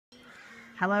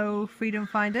Hello Freedom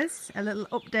Finders, a little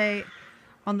update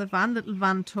on the van, little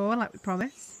van tour like we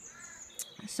promised.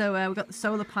 So we've got the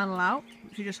solar panel out,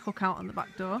 which we just hook out on the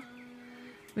back door.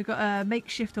 We've got a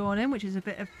makeshift awning, which is a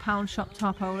bit of pound shop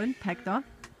tarpaulin pegged on.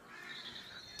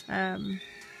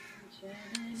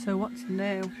 So what's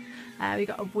new? We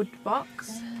got a wood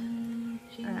box,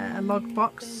 a log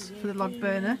box for the log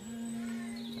burner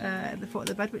at the foot of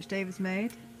the bed, which Dave has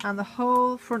made, and the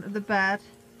whole front of the bed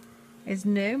is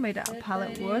new, made out of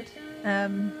pallet wood. Do you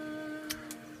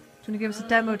want to give us a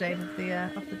demo, Dave, of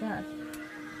the bed?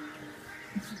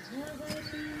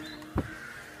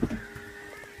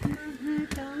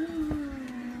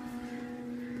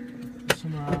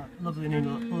 Some lovely new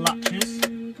latches.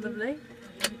 Lovely.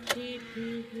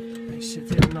 They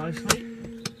sit in nicely.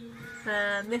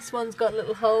 And this one's got a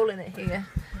little hole in it here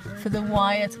for the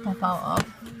wire to pop out of.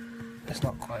 It's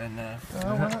not quite in there.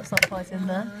 Oh well, that's not quite in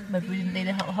there. Maybe we didn't need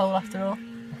a hole after all.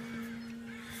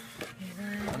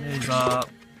 And these are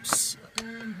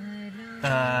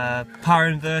power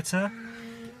inverter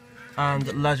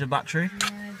and leisure battery.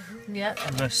 Yep.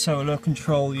 And the solar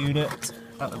control unit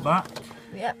at the back.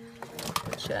 Yep.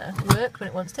 Which work when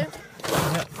it wants to.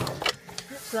 Yep.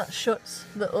 So that shuts,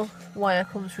 little wire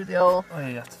comes through the hole. Oh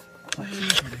yeah.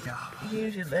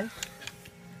 Usually.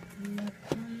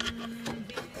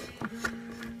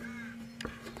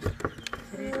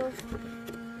 There we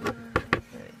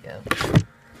go.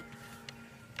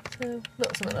 So,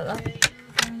 look, something like that.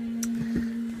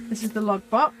 This is the log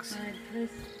box.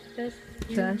 So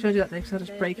I showed you that thing, so I'll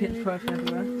just break it and throw it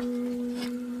everywhere.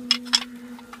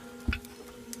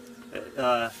 It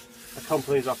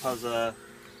accompanies up as a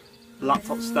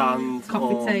laptop stand,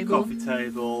 coffee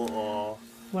table, or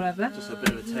whatever. Just a bit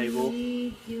of a table.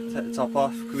 Take the top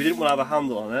off. We didn't want to have a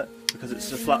handle on it because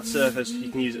it's a flat surface.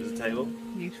 You can use it as a table.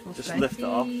 Useful Just space. lift it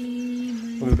off.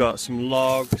 And we've got some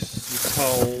logs, some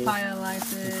coal,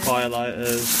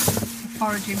 firelighters,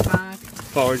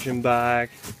 foraging bag.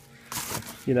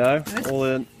 You know, all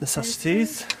the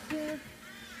necessities.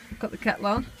 Got the kettle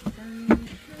on.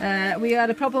 We had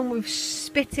a problem with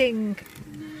spitting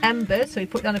embers, so we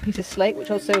put down a piece of slate,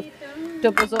 which also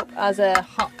doubles up as a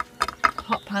hot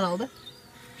pan holder,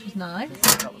 which is nice.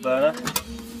 Got the burner.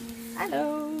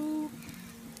 Hello.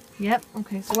 Yep.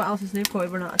 Okay. So what else is new? Before we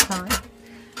run out of time.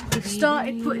 We've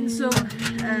started putting some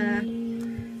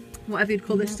whatever you'd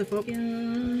call this stuff up.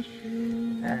 We've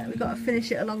got to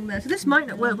finish it along there. So this might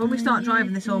not work. When we start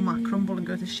driving, this all might crumble and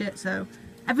go to shit. So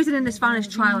everything in this van is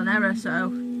trial and error.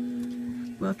 So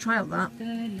we'll trial that.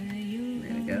 There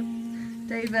we go.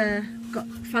 Dave got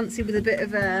fancy with a bit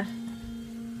of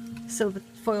silver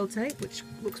foil tape, which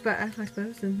looks better, I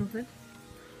suppose, than nothing.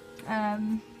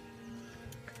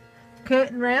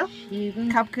 Curtain rail,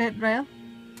 cab curtain rail,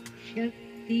 which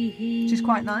is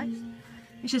quite nice.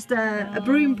 It's just a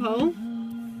broom pole,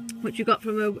 which you got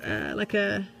from a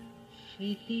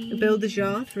builder's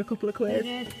yard for a couple of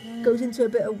quid. Goes into a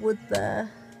bit of wood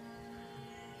there,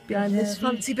 behind this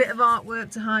fancy bit of artwork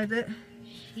to hide it.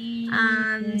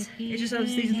 And it just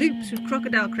has these loops with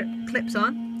crocodile clips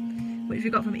on, which we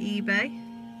got from eBay.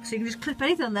 So you can just clip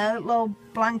anything on there, a little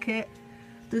blanket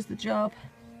does the job.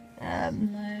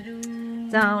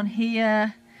 Down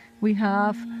here we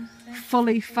have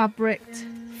fully fabriced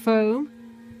foam,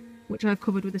 which I've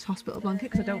covered with this hospital blanket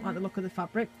because I don't like the look of the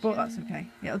fabric, but that's okay,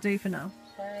 it'll do for now.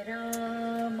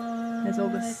 There's all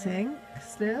the sink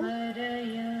still,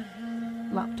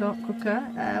 laptop, cooker.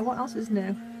 What else is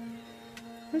new?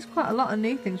 There's quite a lot of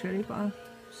new things really, but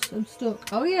I'm stuck.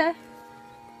 Oh yeah,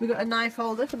 we got a knife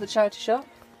holder from the charity shop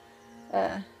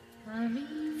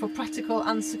for practical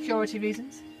and security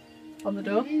reasons on the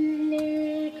door.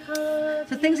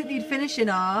 So things that need finishing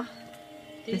are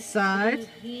this side.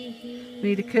 We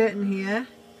need a curtain here,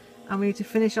 and we need to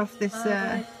finish off this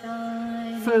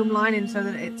foam lining so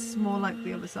that it's more like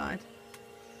the other side.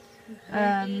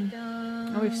 And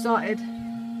we've started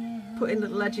putting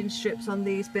little edging strips on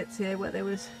these bits here where there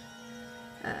was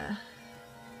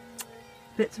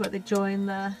bits where they join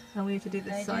there, and we need to do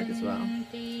this side as well.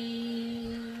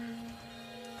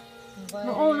 But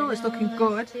all in all, it's looking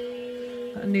good.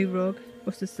 Got a new rug.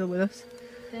 Buster's still with us.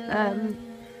 And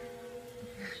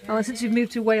since we've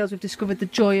moved to Wales, we've discovered the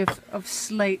joy of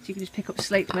slate. You can just pick up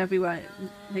slate from everywhere.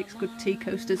 It makes good tea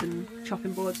coasters and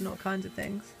chopping boards and all kinds of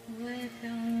things.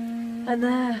 And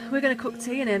we're going to cook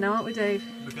tea in here now, aren't we, Dave?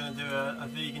 We're going to do a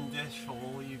vegan dish for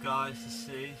all you guys to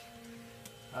see,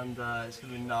 and it's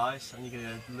going to be nice, and you're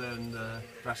going to learn the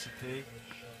recipe.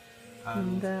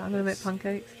 And I'm going to make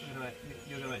pancakes.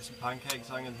 You're going to make some pancakes,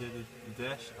 I'm going to do the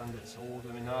dish, and it's all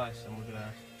going to be nice, and we're going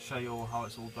to show you all how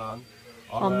it's all done.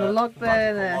 On the log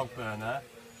burner.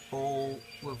 All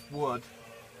with wood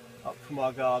up from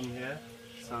our garden here,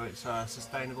 so it's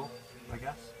sustainable, I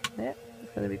guess. Yeah,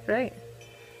 it's going to be great.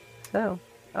 So,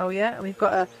 oh yeah, we've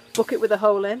got a bucket with a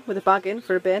hole in, with a bag in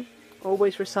for a bin.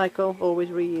 Always recycle, always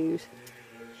reuse.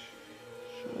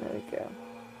 There we go.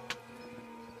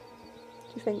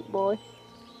 What do you think, boy?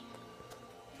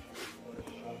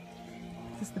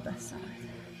 This is the best side.